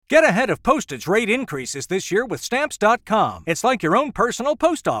Get ahead of postage rate increases this year with Stamps.com. It's like your own personal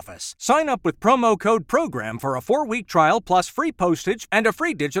post office. Sign up with promo code PROGRAM for a 4-week trial plus free postage and a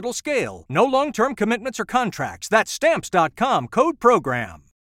free digital scale. No long-term commitments or contracts. That's Stamps.com, code PROGRAM.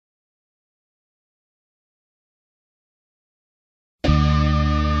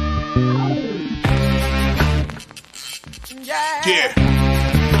 Yeah.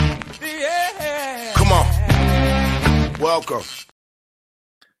 Come on. Welcome.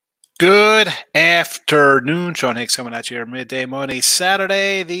 Good afternoon. Sean Hicks coming at you here midday morning,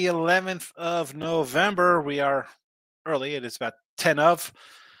 Saturday, the 11th of November. We are early. It is about 10 of.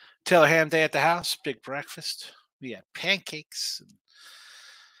 Taylor Ham Day at the house. Big breakfast. We had pancakes, and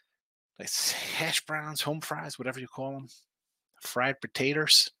nice hash browns, home fries, whatever you call them. Fried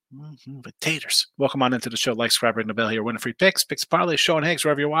potatoes. Potatoes. Welcome on into the show. Like, subscribe, ring the bell here. Winning free picks. Picks parlay. Sean Hicks,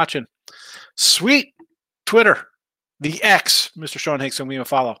 wherever you're watching. Sweet. Twitter. The X, Mr. Sean Hicks, and we will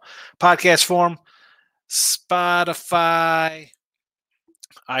follow. Podcast form, Spotify,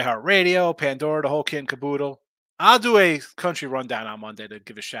 iHeartRadio, Pandora, the whole kit and caboodle. I'll do a country rundown on Monday to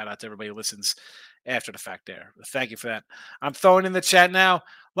give a shout out to everybody who listens after the fact there. Thank you for that. I'm throwing in the chat now.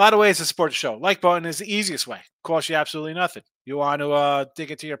 A lot of ways to support the show. Like button is the easiest way. Costs you absolutely nothing. You want to dig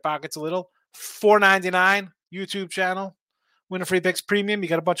into your pockets a little? $4.99 YouTube channel. Winner Free Picks Premium. You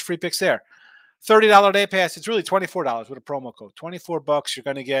got a bunch of free picks there. $30 day pass. It's really $24 with a promo code. $24. You're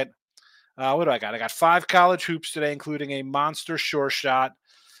going to get, what do I got? I got 5 college hoops today, including a monster sure shot.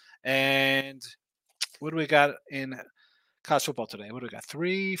 And what do we got in college football today? What do we got?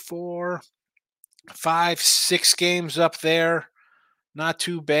 3, 4, 5, 6 games up there. Not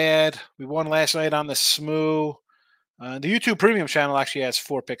too bad. We won last night on the SMU. The YouTube Premium channel actually has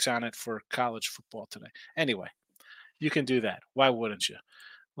 4 picks on it for college football today. Anyway, you can do that. Why wouldn't you?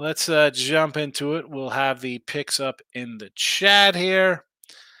 Let's jump into it. We'll have the picks up in the chat here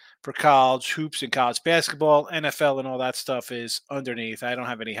for college hoops and college basketball. NFL and all that stuff is underneath. I don't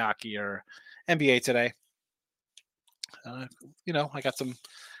have any hockey or NBA today. I got some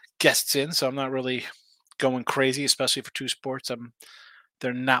guests in, so I'm not really going crazy, especially for 2 sports.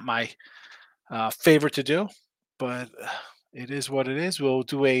 They're not my favorite to do, but it is what it is. We'll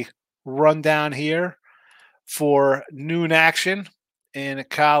do a rundown here for noon action in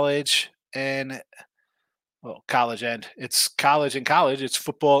college and it's college and college. It's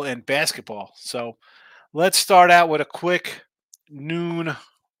football and basketball. So let's start out with a quick noon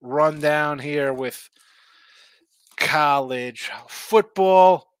rundown here with college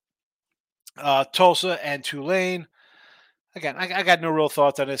football. Tulsa and Tulane. Again, I got no real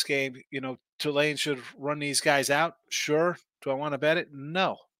thoughts on this game. Tulane should run these guys out. Sure. Do I want to bet it?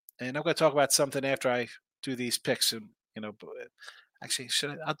 No. And I'm going to talk about something after I do these picks. And, actually,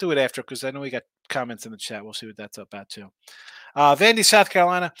 I'll do it after because I know we got comments in the chat. We'll see what that's about too. Vandy, South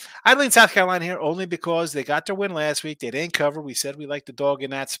Carolina. I lean South Carolina here only because they got their win last week. They didn't cover. We said we like the dog in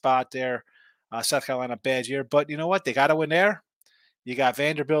that spot there. South Carolina, bad year. But you know what? They got to win there. You got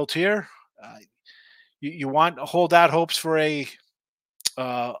Vanderbilt here. You want to hold out hopes for a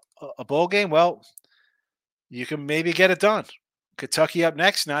bowl game? Well, you can maybe get it done. Kentucky up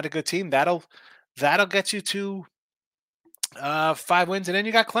next, not a good team. That'll get you to 5 wins, and then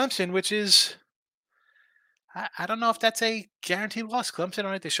you got Clemson, which is I don't know if that's a guaranteed loss. Clemson,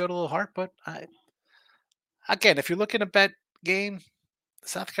 all right, they showed a little heart, but again, if you're looking at bet game,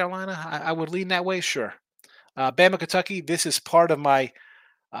 South Carolina, I would lean that way, sure. Bama, Kentucky, this is part of my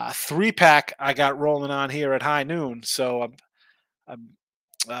 3-pack I got rolling on here at high noon. So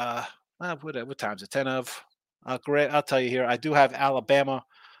what time is it? 10 of. I'll tell you here. I do have Alabama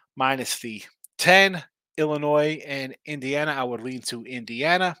minus the 10. Illinois and Indiana. I would lean to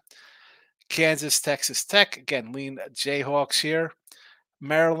Indiana. Kansas, Texas Tech. Again, lean Jayhawks here.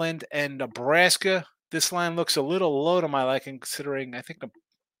 Maryland and Nebraska. This line looks a little low to my liking, considering I think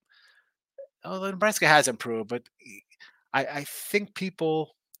Nebraska has improved, but I think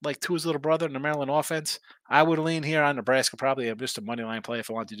people like Tua's little brother in the Maryland offense. I would lean here on Nebraska, probably just a money line play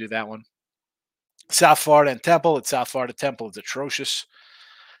if I wanted to do that one. South Florida and Temple. It's South Florida. Temple is atrocious.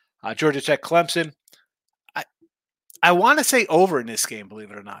 Georgia Tech, Clemson. I want to say over in this game, believe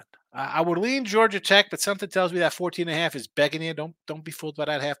it or not. I would lean Georgia Tech, but something tells me that 14.5 is begging you. Don't be fooled by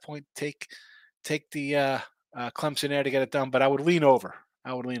that half point. Take the Clemson there to get it done, but I would lean over.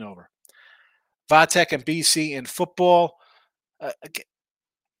 Vatech and BC in football.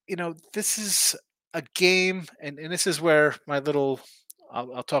 This is a game, and this is where my little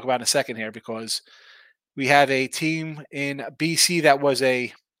I'll talk about in a second here, because we have a team in BC that was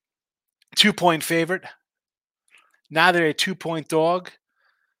a 2-point favorite. Now they're a 2-point dog.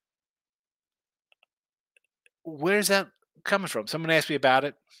 Where's that coming from? Someone asked me about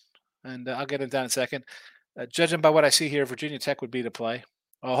it, and I'll get into that in a second. Judging by what I see here, Virginia Tech would be the play.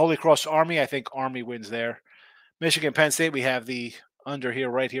 Holy Cross Army, I think Army wins there. Michigan Penn State, we have the under here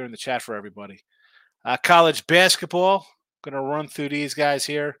right here in the chat for everybody. College basketball, going to run through these guys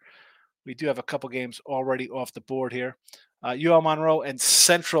here. We do have a couple games already off the board here. UL Monroe and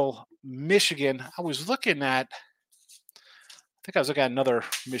Central Michigan. I was looking at another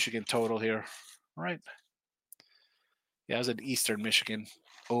Michigan total here, right? Yeah, it was an Eastern Michigan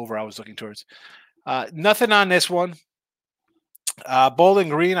over I was looking towards. Nothing on this one. Bowling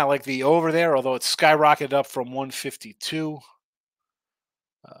Green, I like the over there, although it's skyrocketed up from 152.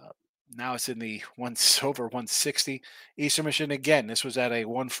 Now it's in the over 160. Eastern Michigan, again, this was at a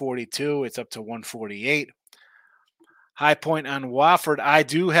 142. It's up to 148. High point on Wofford. I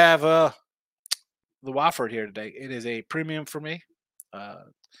do have the Wofford here today. It is a premium for me.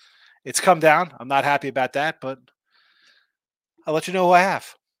 It's come down. I'm not happy about that, but I'll let you know who I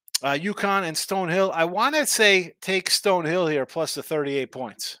have. UConn and Stonehill. I want to say take Stonehill here plus the 38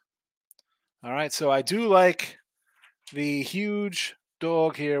 points. All right, so I do like the huge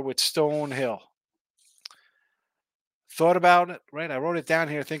dog here with Stonehill. Thought about it, right? I wrote it down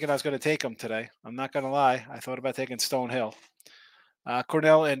here thinking I was going to take them today. I'm not going to lie. I thought about taking Stonehill.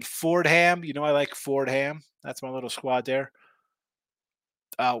 Cornell and Fordham. You know I like Fordham. That's my little squad there.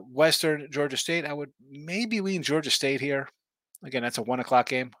 Western Georgia State. I would maybe lean Georgia State here. Again, that's a 1 o'clock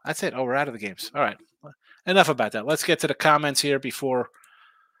game. That's it. Oh, we're out of the games. All right. Enough about that. Let's get to the comments here before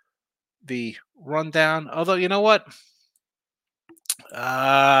the rundown. Although, you know what?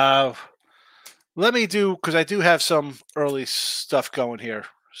 Let me do, because I do have some early stuff going here.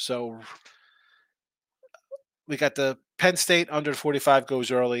 So we got the Penn State under 45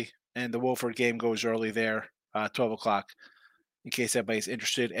 goes early, and the Wolford game goes early there, 12 o'clock, in case anybody's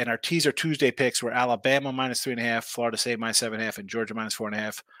interested. And our teaser Tuesday picks were Alabama minus 3.5, Florida State minus 7.5, and Georgia minus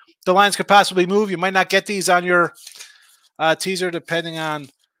 4.5. The lines could possibly move. You might not get these on your teaser, depending on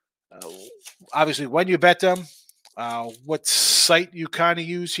obviously when you bet them, what site you kind of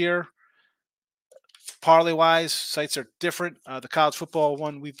use here. Parlay wise, sites are different. The college football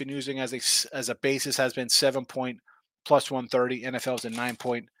one we've been using as a basis has been 7 point plus 130. NFL's a 9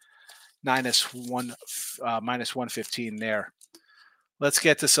 point minus 115 there. Let's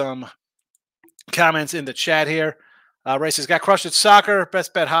get to some comments in the chat here. Ray says, got crushed at soccer.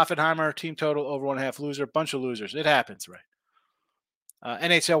 Best bet Hoffenheimer. Team total over 1.5 loser. Bunch of losers. It happens, right?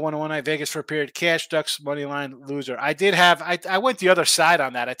 NHL 101 Vegas for a period. Cash Ducks money line loser. I went the other side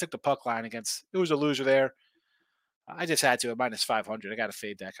on that. I took the puck line against. It was a loser there. I just had to at minus 500. I got to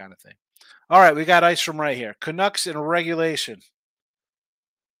fade that kind of thing. All right, we got ice from right here. Canucks in regulation.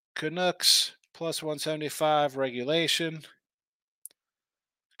 Canucks plus 175 regulation.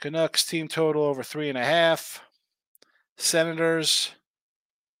 Canucks team total over 3.5. Senators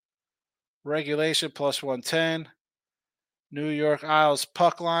regulation plus 110. New York Isles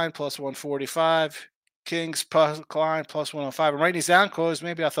puck line plus 145. Kings puck line plus 105. I'm writing these down because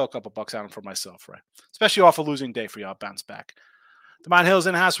maybe I'll throw a couple bucks on them for myself, right? Especially off a losing day for y'all. Bounce back. The Mount Hills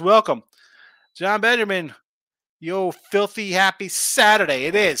in-house, welcome. John Benjamin, yo, filthy happy Saturday.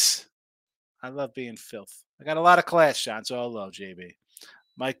 It is. I love being filth. I got a lot of class, John, so I love JB.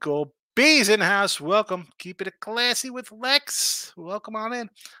 Michael B's in-house, welcome. Keep it classy with Lex. Welcome on in.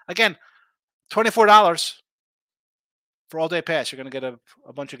 Again, $24. For all day pass, you're going to get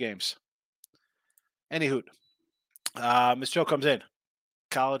a bunch of games. Anywho, Miss Joe comes in.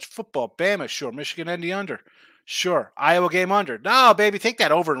 College football, Bama, sure. Michigan and the under, sure. Iowa game under. No, baby, take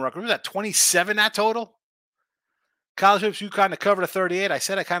that over in Rutgers. Was that 27, that total? College hoops, UConn to cover to 38. I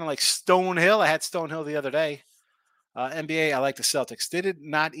said I kind of like Stonehill. I had Stonehill the other day. NBA, I like the Celtics. They did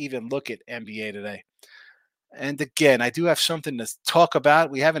not even look at NBA today. And again, I do have something to talk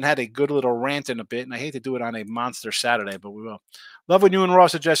about. We haven't had a good little rant in a bit, and I hate to do it on a monster Saturday, but we will. Love when you and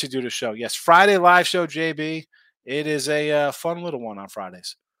Ross and Jesse do the show. Yes, Friday live show, JB. It is a fun little one on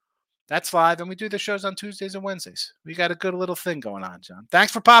Fridays. That's live, and we do the shows on Tuesdays and Wednesdays. We got a good little thing going on, John.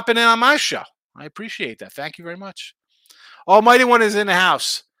 Thanks for popping in on my show. I appreciate that. Thank you very much. Almighty One is in the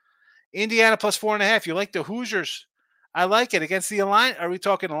house. Indiana plus 4.5. You like the Hoosiers? I like it against the Illini. Are we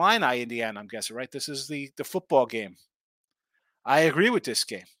talking Illini, Indiana? I'm guessing, right? This is the football game. I agree with this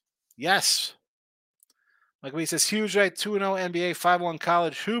game. Yes. Like he says, huge, right? 2-0 NBA, 5-1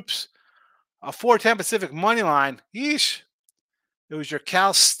 college hoops. A 4-10 Pacific money line. Yeesh. It was your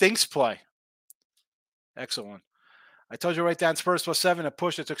Cal Stinks play. Excellent. I told you right down Spurs plus 7. A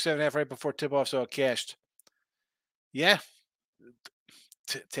push that took 7.5 right before tip-off, so it cashed. Yeah.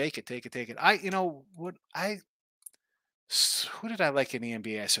 Take it. Who did I like in the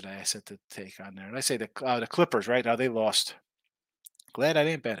NBA yesterday? I said to take on there. And I say the Clippers, right? Now they lost. Glad I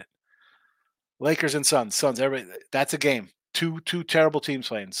didn't bet it. Lakers and Suns. Suns, everybody. That's a game. Two terrible teams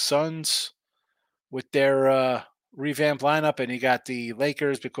playing. Suns with their revamped lineup, and you got the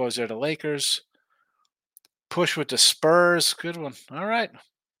Lakers because they're the Lakers. Push with the Spurs. Good one. All right.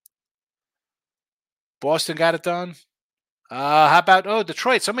 Boston got it done. How about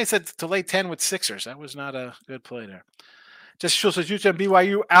Detroit? Somebody said to lay 10 with Sixers. That was not a good play there. Just shows us Utah and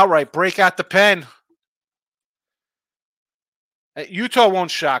BYU outright. Break out the pen. Utah won't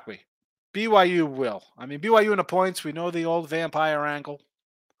shock me. BYU will. I mean, BYU in the points. We know the old vampire angle.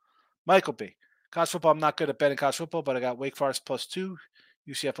 Michael B. College football, I'm not good at betting college football, but I got Wake Forest +2,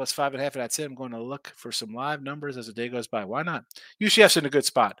 UCF +5.5, and that's it. I'm going to look for some live numbers as the day goes by. Why not? UCF's in a good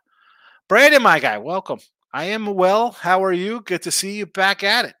spot. Brandon, my guy, welcome. I am well. How are you? Good to see you back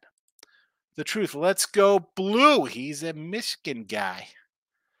at it. The truth. Let's go blue. He's a Michigan guy.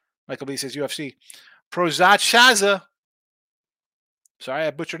 Michael B says UFC. Prozachaza. Sorry,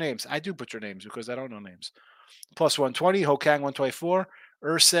 I butcher names. I do butcher names because I don't know names. +120. Hokang 124.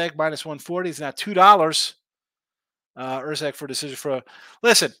 Urseg -140 is now $2. Urseg for decision for.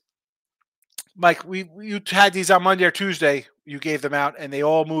 Listen, Mike, you had these on Monday or Tuesday. You gave them out, and they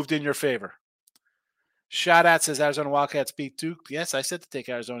all moved in your favor. Shout out says Arizona Wildcats beat Duke. Yes, I said to take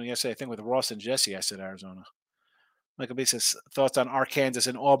Arizona yesterday. I think with Ross and Jesse, I said Arizona. Michael B says thoughts on Arkansas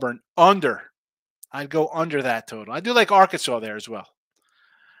and Auburn under. I'd go under that total. I do like Arkansas there as well.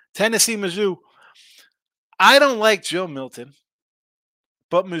 Tennessee, Mizzou. I don't like Joe Milton,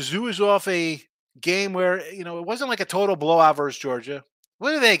 but Mizzou is off a game where, it wasn't like a total blowout versus Georgia.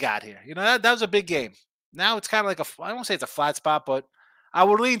 What do they got here? That was a big game. Now it's kind of like I won't say it's a flat spot, but I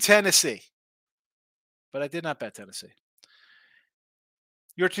would lean Tennessee. But I did not bet Tennessee.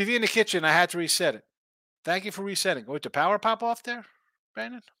 Your TV in the kitchen, I had to reset it. Thank you for resetting. Did the power pop off there,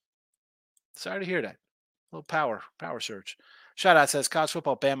 Brandon? Sorry to hear that. A little power surge. Shout out says college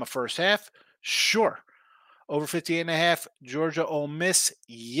football, Bama first half. Sure. Over 58.5, Georgia, Ole Miss.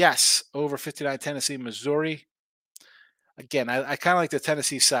 Yes. Over 59, Tennessee, Missouri. Again, I kind of like the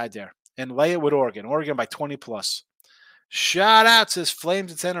Tennessee side there. And lay it with Oregon. Oregon by 20+. Shout out says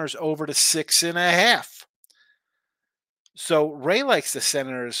Flames and Senators over to 6.5. So Ray likes the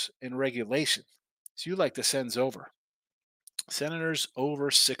Senators in regulation. So you like the Sens over. Senators over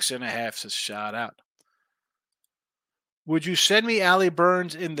 6.5 says shout out. Would you send me Allie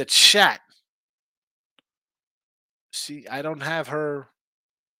Burns in the chat? See, I don't have her.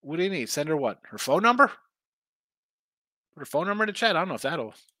 What do you need? Send her what? Her phone number? Put her phone number in the chat. I don't know if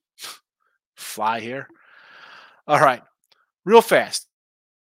that'll fly here. All right. Real fast.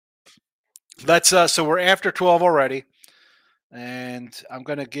 Let's so we're after 12 already. And I'm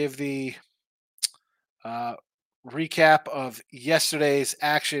going to give the recap of yesterday's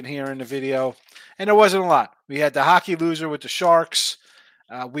action here in the video. And there wasn't a lot. We had the hockey loser with the Sharks.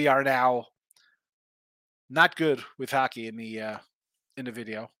 We are now not good with hockey in the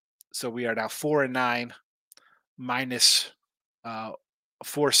video. So we are now 4-9 minus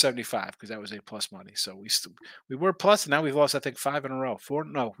 475 because that was a plus money. So we were plus, and now we've lost, I think, 5 in a row.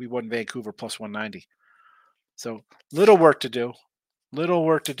 We won Vancouver plus 190. So little work to do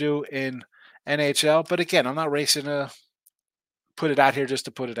in NHL. But again, I'm not racing to put it out here just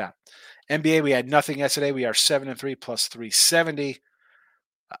to put it out. NBA, we had nothing yesterday. We are 7-3 plus 370.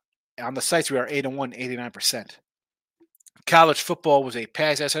 On the sites, we are 8-1, 89%. College football was a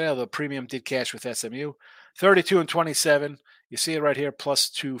pass yesterday, although premium did cash with SMU. 32-27. You see it right here, plus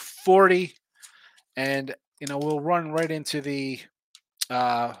 240. And, we'll run right into the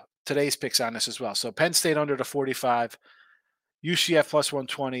today's picks on this as well. So Penn State under the 45, UCF plus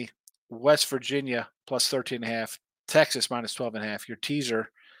 120, West Virginia plus 13.5, Texas minus 12.5. Your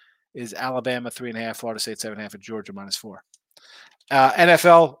teaser is Alabama 3.5, Florida State 7.5, and Georgia minus 4.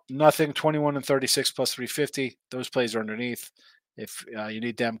 NFL, nothing, 21-36 plus 350. Those plays are underneath. If you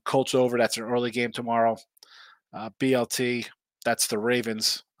need them, Colts over. That's an early game tomorrow. BLT, that's the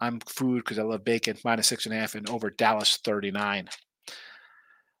Ravens. I'm food because I love bacon, minus 6.5, and over Dallas 39.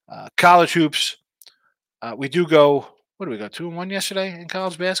 College hoops, we do go, what do we go, 2-1 yesterday in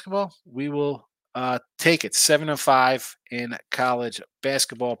college basketball? We will take it, 7-5 in college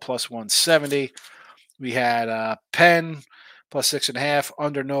basketball, plus 170. We had Penn plus 6.5,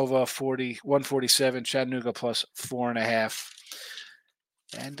 under Nova 147, Chattanooga plus 4.5.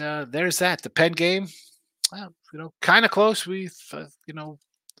 And there's that. The Penn game, kind of close. We've,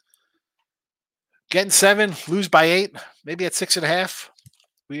 getting 7, lose by 8, maybe at 6.5.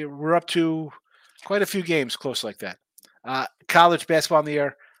 We're up to quite a few games close like that. College basketball in the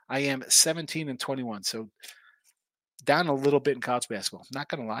air, I am 17-21. So down a little bit in college basketball. Not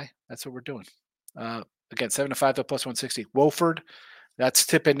going to lie. That's what we're doing. Again, 7-5 to plus 160. Wofford, that's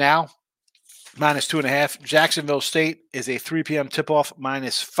tipping now. -2.5. Jacksonville State is a 3 p.m. tip-off,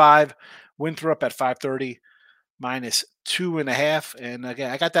 -5. Winthrop at 5:30, -2.5. And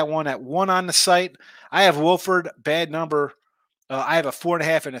again, I got that one at 1 on the site. I have Wolford, bad number. I have a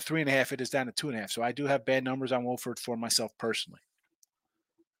 4.5 and a 3.5. It is down to 2.5. So I do have bad numbers on Wolford for myself personally.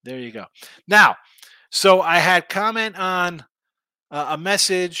 There you go. Now, so I had comment on a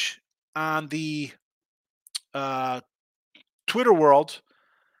message on the Twitter world.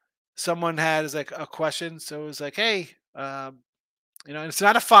 Someone has like a question. So it was like, hey, it's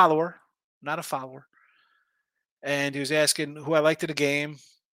not a follower, And he was asking who I liked in the game.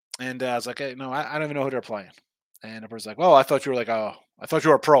 And I was like, hey, no, I don't even know who they're playing. And the person's like, well, I thought you were I thought you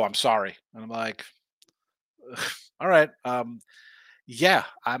were a pro. I'm sorry. And I'm like, all right. Yeah,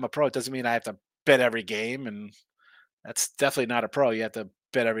 I'm a pro. It doesn't mean I have to bet every game. And that's definitely not a pro. You have to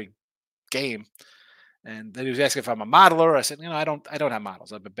bet every game. And then he was asking if I'm a modeler. I said, I don't have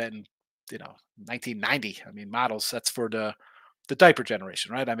models. I've been betting, 1990. I mean, models, that's for the diaper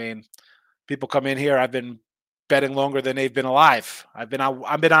generation, right? I mean, people come in here. I've been betting longer than they've been alive. I've been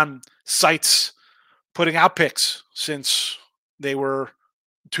on sites putting out picks since they were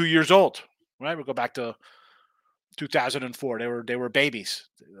 2 years old, right? We go back to 2004. They were babies,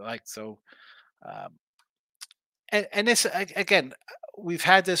 like so. And this again, we've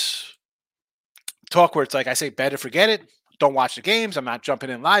had this talk where it's like I say, bet it, forget it. Don't watch the games. I'm not jumping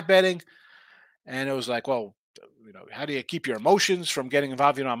in live betting. And it was like, well, how do you keep your emotions from getting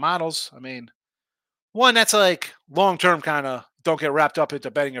involved in models? I mean, one, that's like long term kind of don't get wrapped up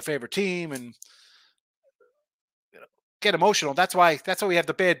into betting your favorite team and get emotional. That's why we have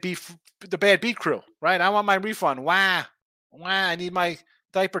the bad beat crew, right? I want my refund. Wah, I need my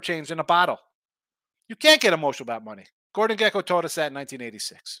diaper changed in a bottle. You can't get emotional about money. Gordon Gekko taught us that in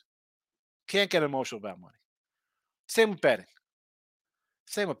 1986. Can't get emotional about money. Same with betting.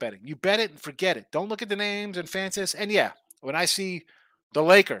 You bet it and forget it. Don't look at the names and fancies. And yeah, when I see the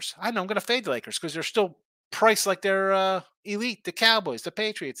Lakers, I know I'm going to fade the Lakers because they're still priced like they're elite. The Cowboys, the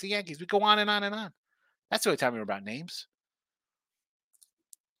Patriots, the Yankees. We go on and on and on. That's the only time we're about names.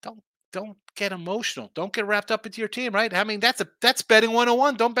 Don't get emotional. Don't get wrapped up into your team, right? I mean, that's betting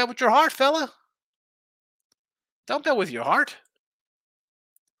 101. Don't bet with your heart, fella. Don't bet with your heart.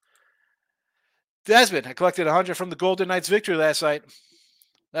 Desmond, I collected 100 from the Golden Knights victory last night.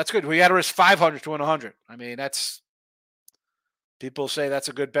 That's good. We had to risk 500 to win 100. I mean, people say that's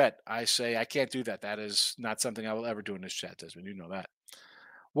a good bet. I say I can't do that. That is not something I will ever do in this chat, Desmond. You know that.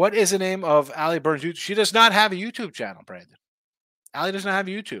 What is the name of Allie Burns' YouTube? She does not have a YouTube channel, Brandon. Allie does not have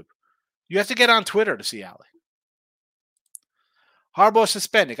YouTube. You have to get on Twitter to see Allie. Harbaugh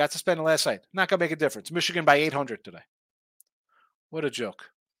suspended. Got suspended last night. Not going to make a difference. Michigan by 800 today. What a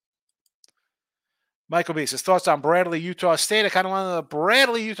joke. Michael B says, thoughts on Bradley, Utah State. I kind of want the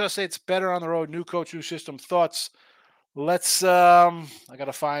Bradley, Utah State's better on the road. New coach, new system. Thoughts. Let's, I got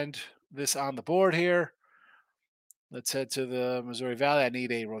to find this on the board here. Let's head to the Missouri Valley. I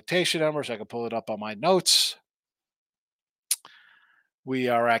need a rotation number so I can pull it up on my notes. We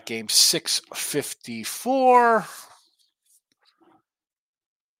are at game 654.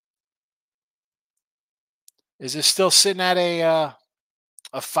 Is this still sitting at a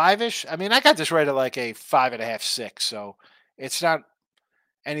 5-ish? I mean, I got this right at like a 5.5, 6. So it's not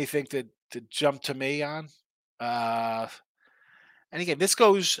anything to jump to me on. And again, this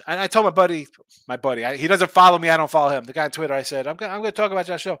goes. And I told my buddy, he doesn't follow me. I don't follow him. The guy on Twitter, I said, I'm going to talk about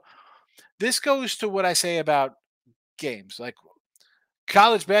that show. This goes to what I say about games. Like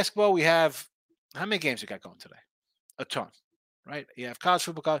college basketball, we have how many games we got going today? A ton, right? You have college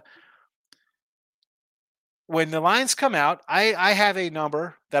football. When the lines come out, I have a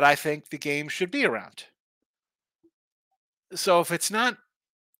number that I think the game should be around. So if it's not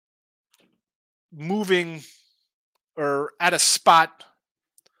moving or at a spot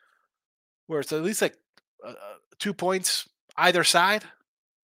where it's at least like 2 points either side,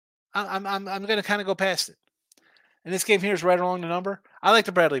 I'm going to kind of go past it. And this game here is right along the number. I like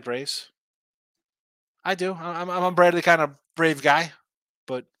the Bradley Braves. I do. I'm a Bradley kind of brave guy,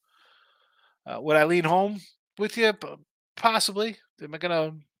 but would I lean home with you? Possibly. Am I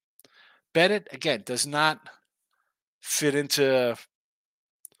going to bet it? Again, does not fit into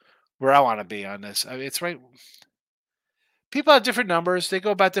where I want to be on this. I mean, it's right. People have different numbers. They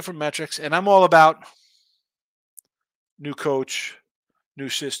go about different metrics, and I'm all about new coach, new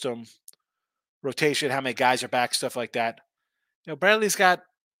system, rotation, how many guys are back, stuff like that. Bradley's got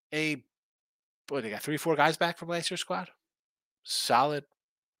they got 3-4 guys back from last year's squad. Solid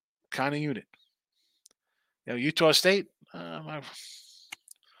kind of unit. Utah State,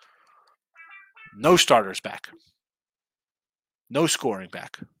 no starters back. No scoring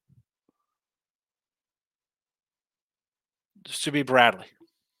back. Just to be Bradley.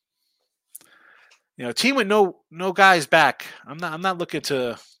 Team with no guys back. I'm not looking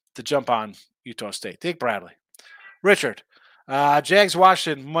to jump on Utah State. Take Bradley. Richard, Jags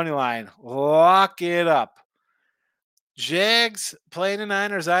Washington money line. Lock it up. Jags playing the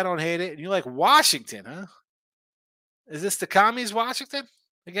Niners. I don't hate it. And you like Washington, huh? Is this the commies Washington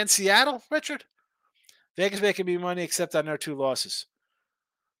against Seattle, Richard? Vegas making me money except on their 2 losses.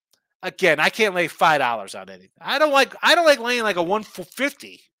 Again, I can't lay $5 on anything. I don't like laying like a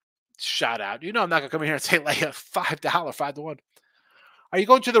 150 shout out. I'm not gonna come in here and say lay a $5, 5 to 1. Are you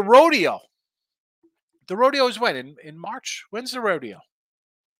going to the rodeo? The rodeo is when? In March? When's the rodeo?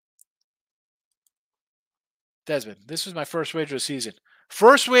 Desmond, this was my first wager of the season.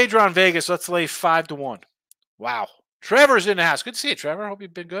 First wager on Vegas. Let's lay 5 to 1. Wow. Trevor's in the house. Good to see you, Trevor. Hope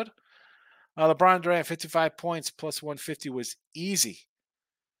you've been good. LeBron Durant, 55 points plus 150 was easy.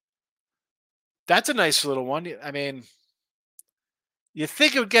 That's a nice little one. I mean, you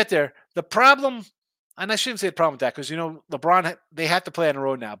think it would get there. The problem, and I shouldn't say the problem with that because, LeBron, they have to play on the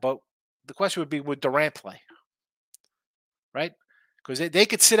road now. But the question would be, would Durant play? Right? Because they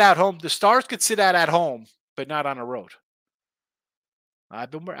could sit out home. The Stars could sit out at home, but not on the road.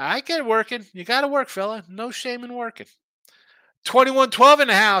 I get working. You got to work, fella. No shame in working. 21-12 in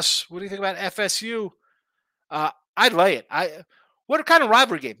the house. What do you think about FSU? I'd lay it. What kind of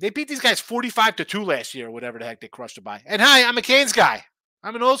rivalry game? They beat these guys 45-2 last year, or whatever the heck they crushed them by. And hi, I'm a Canes guy.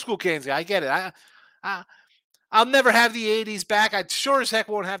 I'm an old school Canes guy. I get it. I'll never have the 80s back. I sure as heck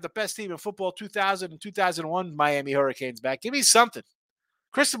won't have the best team in football 2000 and 2001 Miami Hurricanes back. Give me something.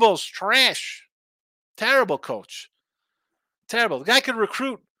 Cristobal's trash. Terrible coach. Terrible. The guy could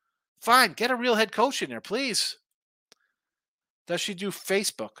recruit. Fine. Get a real head coach in there, please. Does she do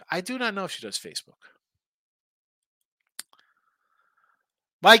Facebook? I do not know if she does Facebook.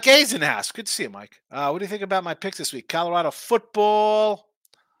 Mike A's in the house. Good to see you, Mike. What do you think about my picks this week? Colorado football.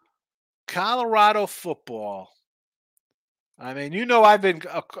 I mean, I've been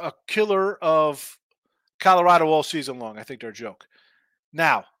a killer of Colorado all season long. I think they're a joke.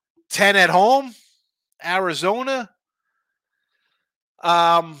 Now, 10 at home, Arizona.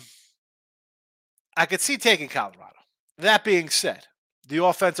 I could see taking Colorado. That being said, the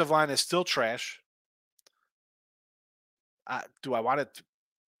offensive line is still trash. Do I want it?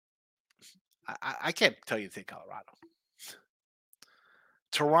 I can't tell you to take Colorado.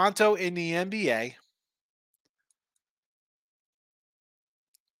 Toronto in the NBA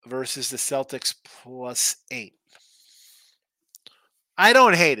versus the Celtics +8. I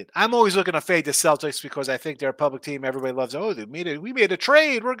don't hate it. I'm always looking to fade the Celtics because I think they're a public team. Everybody loves, we made a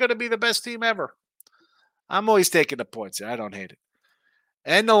trade. We're going to be the best team ever. I'm always taking the points there. I don't hate it.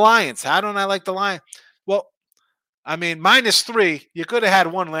 And the Lions. How don't I like the Lions? Well, I mean, -3. You could have had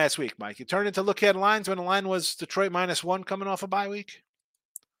 1 last week, Mike. You turned into look at lines when the line was Detroit -1 coming off a bye week.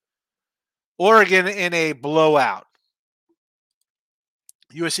 Oregon in a blowout.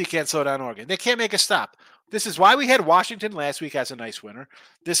 USC can't slow down Oregon. They can't make a stop. This is why we had Washington last week as a nice winner.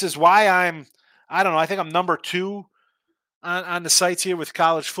 This is why I don't know, I think I'm number 2 on the sites here with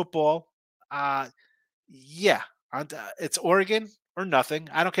college football. It's Oregon or nothing.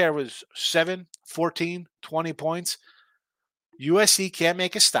 I don't care if it was 7, 14, 20 points. USC can't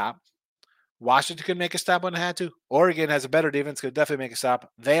make a stop. Washington could make a stop when they had to. Oregon has a better defense, could definitely make a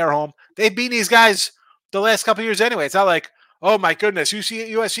stop. They are home. They've beaten these guys the last couple of years anyway. It's not like, oh my goodness,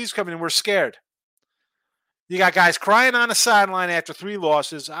 USC's coming and we're scared. You got guys crying on the sideline after 3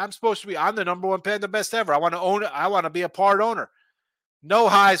 losses. I'm the number 1 pick, the best ever. I want to own it. I want to be a part owner. No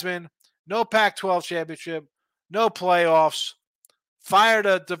Heisman, no Pac-12 championship, no playoffs. Fire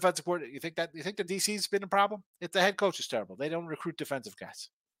the defensive coordinator. You think the DC's been a problem? If the head coach is terrible, they don't recruit defensive guys.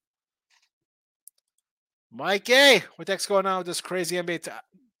 Mike A, what the heck's going on with this crazy NBA?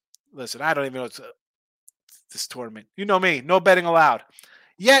 Listen, I don't even know this tournament. You know me, no betting allowed.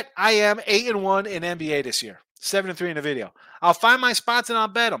 Yet I am 8-1 in NBA this year, 7-3 in the video. I'll find my spots and I'll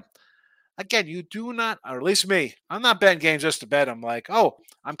bet them. Again, you do not, or at least me, I'm not betting games just to bet them. Like, oh,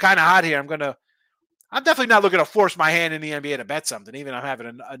 I'm kind of hot here. I'm definitely not looking to force my hand in the NBA to bet something, even if I'm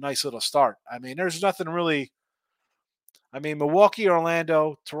having a nice little start. I mean, there's nothing really. I mean, Milwaukee,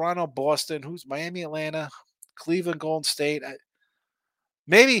 Orlando, Toronto, Boston, who's Miami, Atlanta, Cleveland, Golden State.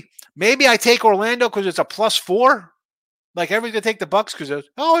 Maybe I take Orlando because it's a +4. Like everybody's gonna take the Bucks because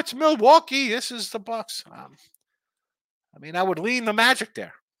it's Milwaukee. This is the Bucks. I mean, I would lean the Magic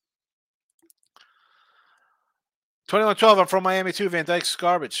there. 21-12. I'm from Miami too. Van Dyke's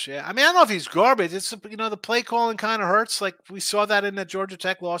garbage. Yeah, I mean, I don't know if he's garbage. It's the play calling kind of hurts. Like we saw that in the Georgia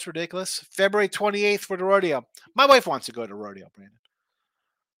Tech loss. Ridiculous. February 28th for the rodeo. My wife wants to go to the rodeo, Brandon.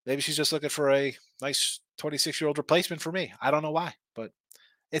 Maybe she's just looking for a nice 26-year-old replacement for me. I don't know why, but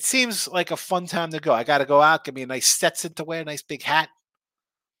it seems like a fun time to go. I got to go out, give me a nice Stetson to wear, a nice big hat.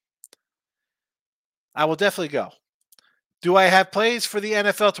 I will definitely go. Do I have plays for the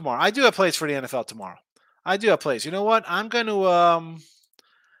NFL tomorrow? I do have plays for the NFL tomorrow. I do have plays. You know what? I'm going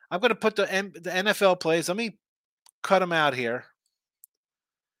to put the NFL plays. Let me cut them out here,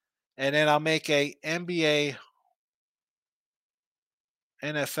 and then I'll make a NBA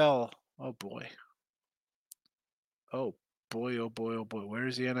NFL. Oh boy. Oh boy. Oh boy. Oh boy.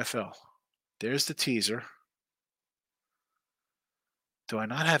 Where's the NFL? There's the teaser. Do I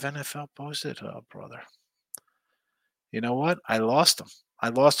not have NFL posted? Oh, brother. You know what? I lost them. I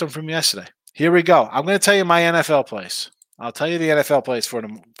lost them from yesterday. Here we go. I'm going to tell you my NFL plays. I'll tell you the NFL plays for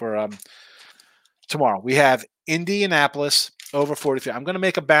tomorrow. We have Indianapolis over 43. I'm going to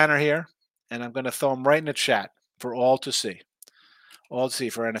make a banner here, and I'm going to throw them right in the chat for all to see. All to see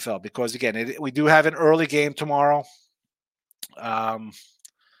for NFL. Because, again, we do have an early game tomorrow.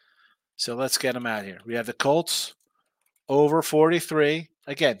 So let's get them out here. We have the Colts over 43.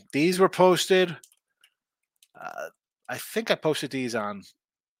 Again, these were posted. I think I posted these on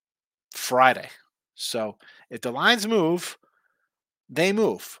Friday. So if the lines move, they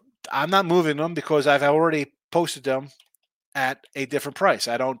move. I'm not moving them because I've already posted them at a different price.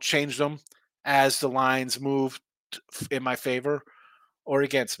 I don't change them as the lines move in my favor or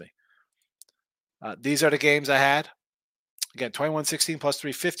against me. These are the games I had. Again, 21-16 plus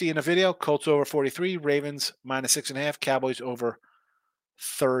 350 in the video. Colts over 43. Ravens minus 6.5. Cowboys over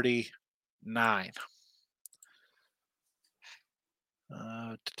 39.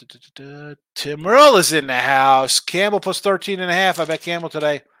 Tim Earl is in the house. Campbell plus 13.5. I bet Campbell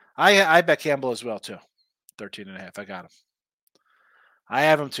today. I bet Campbell as well, too. 13.5. I got him. I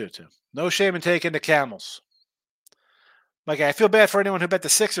have him, too. No shame in taking the Camels. Okay, I feel bad for anyone who bet the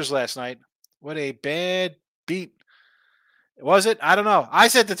Sixers last night. What a bad beat. Was it? I don't know. I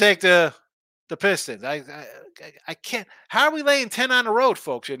said to take the Pistons. I can't. How are we laying 10 on the road,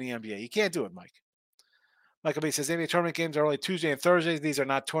 folks, in the NBA? You can't do it, Mike. Michael B says NBA tournament games are only Tuesday and Thursdays. These are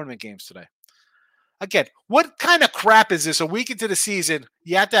not tournament games today. Again, what kind of crap is this? A week into the season,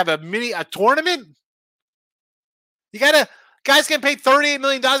 you have to have a tournament? You gotta guys getting paid $38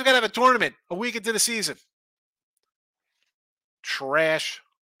 million. We gotta have a tournament a week into the season. Trash.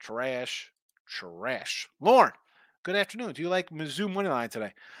 Lauren, good afternoon. Do you like Mizzou money line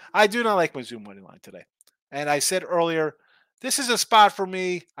today? I do not like Mizzou money line today. And I said earlier, this is a spot for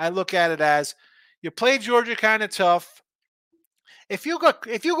me. I look at it as you play Georgia kind of tough. If you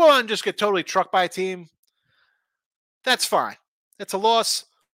go on and just get totally trucked by a team, that's fine. It's a loss.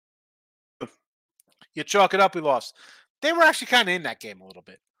 You chalk it up, we lost. They were actually kind of in that game a little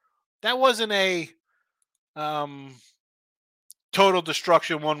bit. That wasn't a total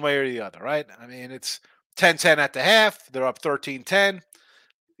destruction one way or the other, right? I mean, it's 10-10 at the half. They're up 13-10.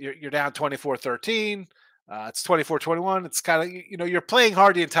 You're down 24-13. It's 24-21. It's kind of, you're playing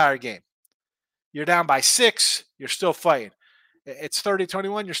hard the entire game. You're down by 6. You're still fighting. It's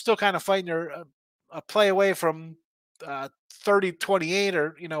 30-21. You're still kind of fighting. You're a play away from 30-28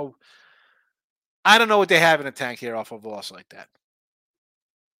 or, I don't know what they have in the tank here off of a loss like that.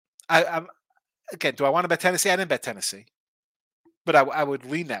 Again, do I want to bet Tennessee? I didn't bet Tennessee. But I would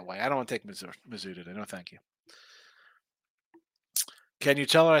lean that way. I don't want to take Mizzou today. No, thank you. Can you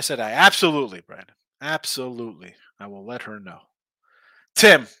tell her I said I? Absolutely, Brandon. Absolutely. I will let her know.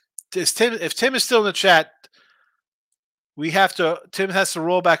 Tim. If Tim is still in the chat, Tim has to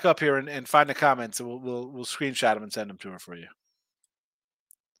roll back up here and find the comments, and we'll screenshot them and send them to her for you.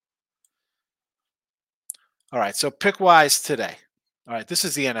 All right, so pick-wise today. All right, this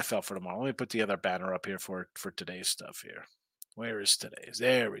is the NFL for tomorrow. Let me put the other banner up here for today's stuff here. Where is today's?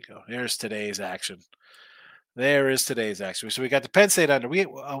 There we go. There's today's action. There is today's action. So we got the Penn State under.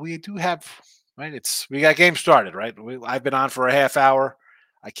 We do have, right? We got game started, right? I've been on for a half hour.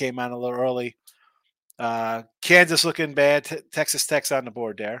 I came on a little early. Kansas looking bad. Texas Tech's on the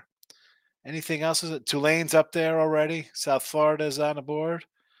board there. Anything else? Tulane's up there already. South Florida's on the board.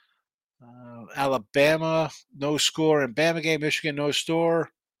 Alabama, no score. And Bama game, Michigan, no score.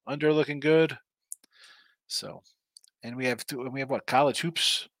 Under looking good. So, and we have what? College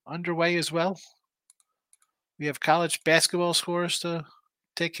hoops underway as well. We have college basketball scores to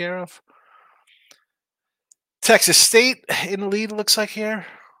take care of. Texas State in the lead, looks like here.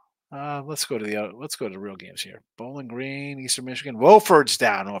 Let's go to the real games here. Bowling Green, Eastern Michigan. Wofford's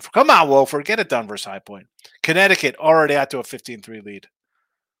down. Come on, Wofford, get it done versus High Point. Connecticut already out to a 15-3 lead.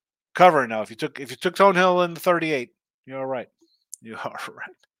 Covering now. If you took Stonehill in the 38, you're all right. You are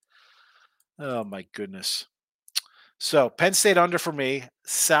right. Oh my goodness. So Penn State under for me.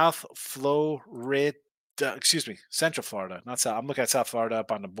 South Florida. Central Florida, not South. I'm looking at South Florida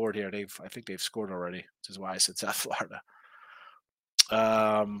up on the board here. I think they've scored already, which is why I said South Florida.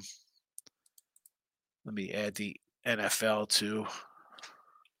 Let me add the NFL to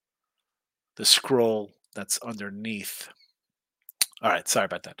the scroll that's underneath. All right, sorry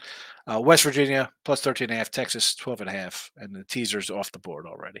about that. West Virginia plus 13.5, Texas 12.5, and the teaser's off the board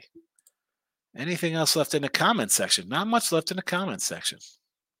already. Anything else left in the comment section? Not much left in the comment section.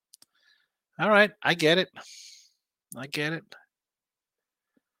 All right, I get it.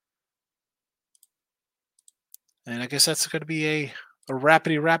 And I guess that's going to be a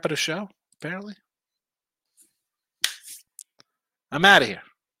rapid show, apparently. I'm out of here.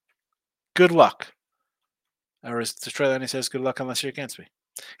 Good luck. Or as Destroy Lenny says, good luck unless you're against me.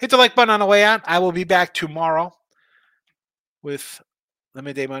 Hit the like button on the way out. I will be back tomorrow with the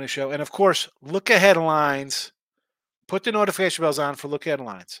Midday Money Show. And, of course, look ahead lines. Put the notification bells on for look ahead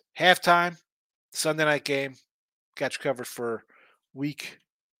lines. Halftime, Sunday night game. Got you covered for week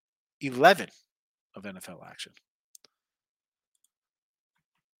 11 of NFL action.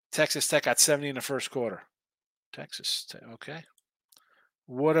 Texas Tech got 70 in the first quarter. Texas Tech, okay.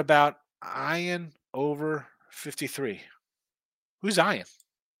 What about Iron over 53? Who's Iron?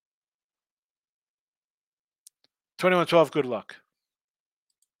 21-12, good luck.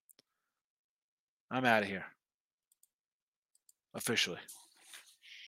 I'm out of here. Officially.